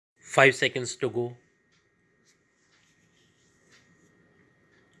5 seconds to go.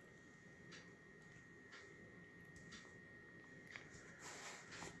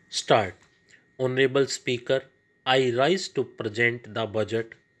 Start. Honorable Speaker, I rise to present the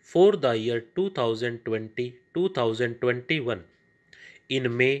budget for the year 2020-2021.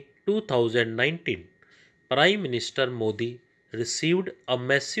 In May 2019, Prime Minister Modi received a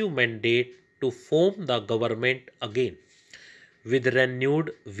massive mandate to form the government again. With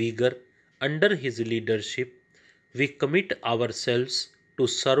renewed vigor under his leadership, we commit ourselves to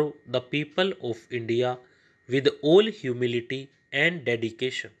serve the people of India with all humility and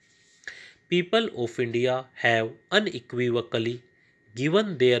dedication. People of India have unequivocally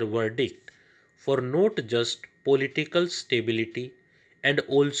given their verdict for not just political stability and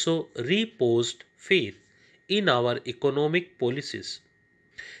also reposed faith in our economic policies.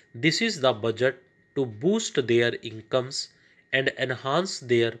 This is the budget to boost their incomes and enhance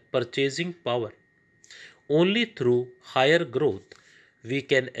their purchasing power. Only through higher growth we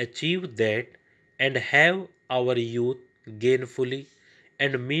can achieve that and have our youth gainfully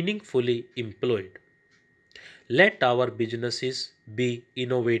and meaningfully employed. Let our businesses be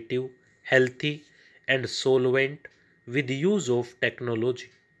innovative, healthy, and solvent with use of technology.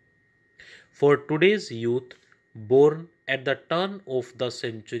 For today's youth, born at the turn of the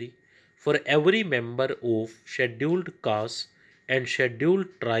century, for every member of scheduled castes and scheduled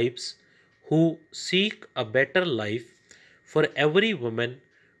tribes who seek a better life, for every woman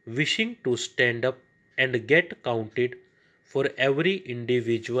wishing to stand up and get counted, for every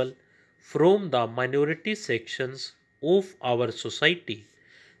individual from the minority sections of our society,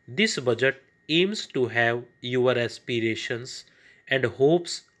 this budget aims to have your aspirations and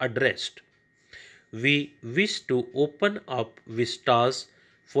hopes addressed. We wish to open up vistas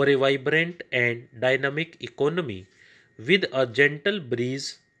for a vibrant and dynamic economy with a gentle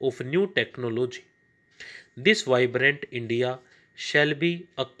breeze of new technology. This vibrant India shall be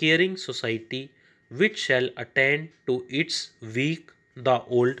a caring society which shall attend to its weak, the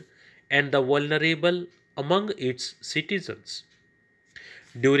old, and the vulnerable among its citizens.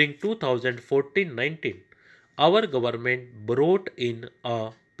 During 2014-19, our government brought in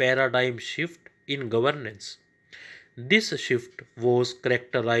a paradigm shift in governance. This shift was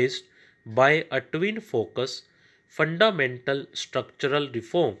characterized by a twin focus: fundamental structural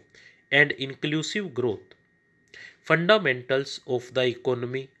reform and inclusive growth. Fundamentals of the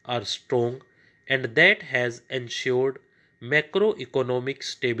economy are strong, and that has ensured macroeconomic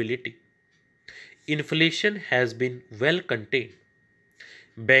stability. Inflation has been well contained.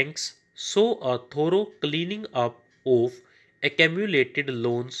 Banks saw a thorough cleaning up of accumulated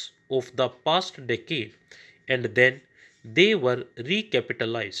loans of the past decade, and then they were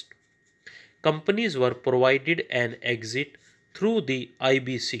recapitalized. Companies were provided an exit through the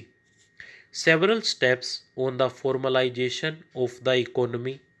IBC. Several steps on the formalization of the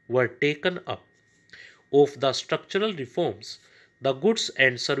economy were taken up. Of the structural reforms, the goods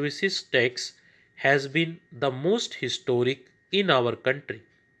and services tax has been the most historic in our country.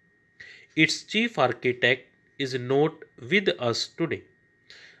 Its chief architect is not with us today.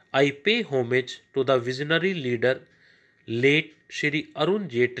 I pay homage to the visionary leader, late Shri Arun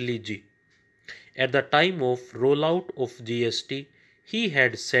Jaitley ji. At the time of rollout of GST, he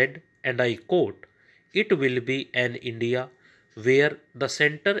had said, and I quote, "It will be an India where the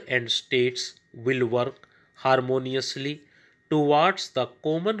center and states will work harmoniously towards the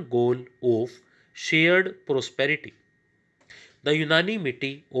common goal of shared prosperity." The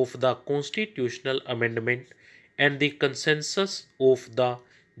unanimity of the constitutional amendment and the consensus of the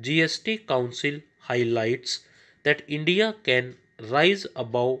GST Council highlights that India can rise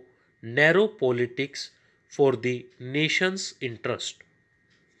above narrow politics for the nation's interest.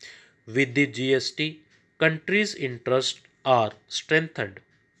 With the GST, country's interests are strengthened.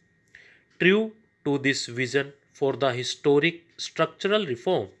 True to this vision for the historic structural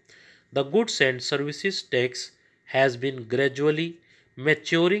reform, the goods and services tax has been gradually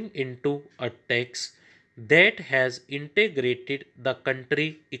maturing into a tax that has integrated the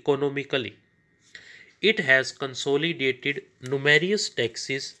country economically. It has consolidated numerous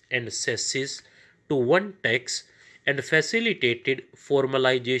taxes and cesses to one tax and facilitated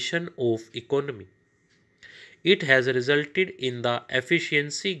formalization of economy. It has resulted in the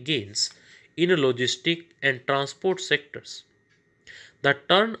efficiency gains in logistic and transport sectors. The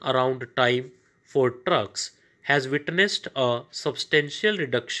turnaround time for trucks has witnessed a substantial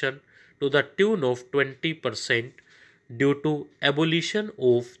reduction to the tune of 20% due to abolition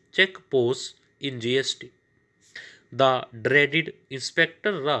of check posts in GST. The dreaded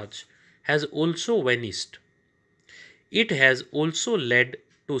Inspector Raj has also vanished. It has also led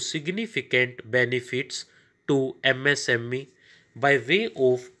to significant benefits to MSME by way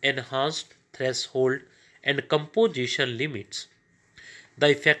of enhanced threshold and composition limits. The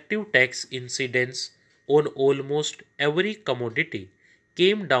effective tax incidence on almost every commodity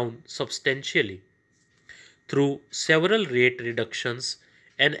came down substantially. Through several rate reductions,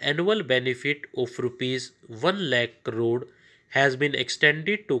 an annual benefit of rupees 1 lakh crore has been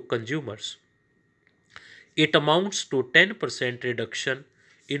extended to consumers. It amounts to 10% reduction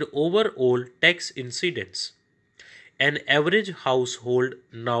in overall tax incidence. An average household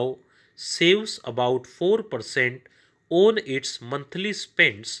now saves about 4% on its monthly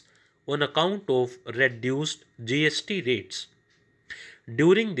spends on account of reduced GST rates.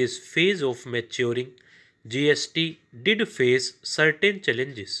 During this phase of maturing, GST did face certain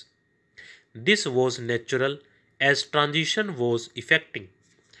challenges. This was natural as transition was effecting.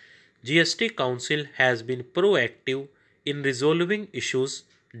 GST Council has been proactive in resolving issues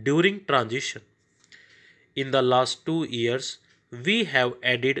during transition. In the last 2 years, we have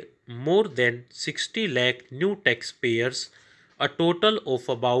added more than 60 lakh new taxpayers. A total of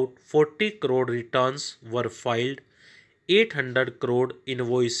about 40 crore returns were filed, 800 crore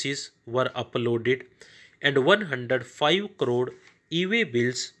invoices were uploaded, and 105 crore e-way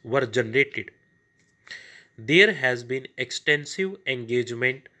bills were generated. There has been extensive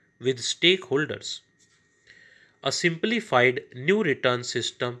engagement with stakeholders. A simplified new return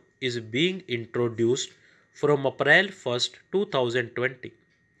system is being introduced from April 1st, 2020.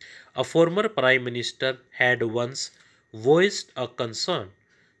 A former Prime Minister had once voiced a concern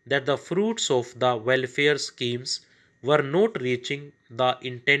that the fruits of the welfare schemes were not reaching the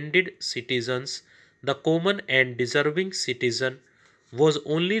intended citizens. The common and deserving citizen was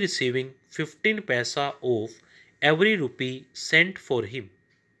only receiving 15 paisa of every rupee sent for him.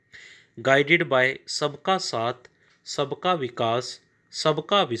 Guided by Sabka Saath, Sabka Vikas,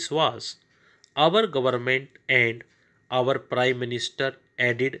 Sabka Viswas, our government and our Prime Minister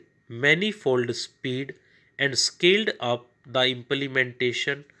added manifold speed and scaled up the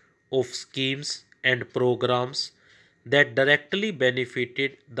implementation of schemes and programs that directly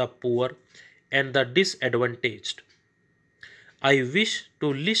benefited the poor and the disadvantaged. I wish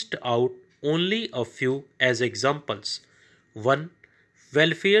to list out only a few as examples. 1.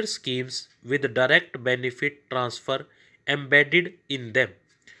 Welfare schemes with direct benefit transfer embedded in them.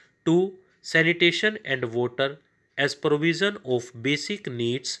 2. Sanitation and water as provision of basic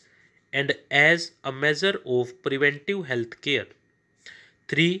needs and as a measure of preventive health care.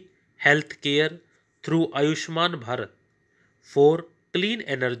 3. Health care through Ayushman Bharat. 4. Clean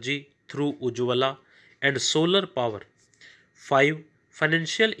energy through Ujjwala and solar power. 5.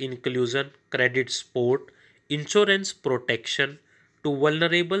 Financial inclusion, credit support, insurance protection to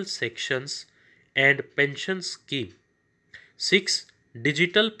vulnerable sections and pension scheme. 6.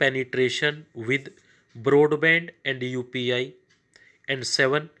 Digital penetration with broadband and UPI. And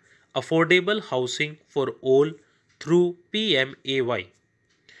 7. Affordable housing for all through PMAY.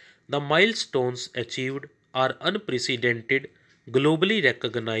 The milestones achieved are unprecedented, globally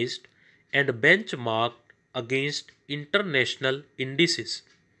recognized, and benchmarked against international indices.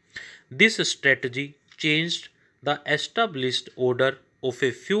 This strategy changed the established order of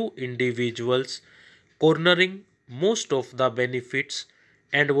a few individuals cornering most of the benefits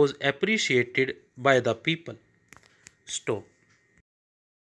and was appreciated by the people. Stop.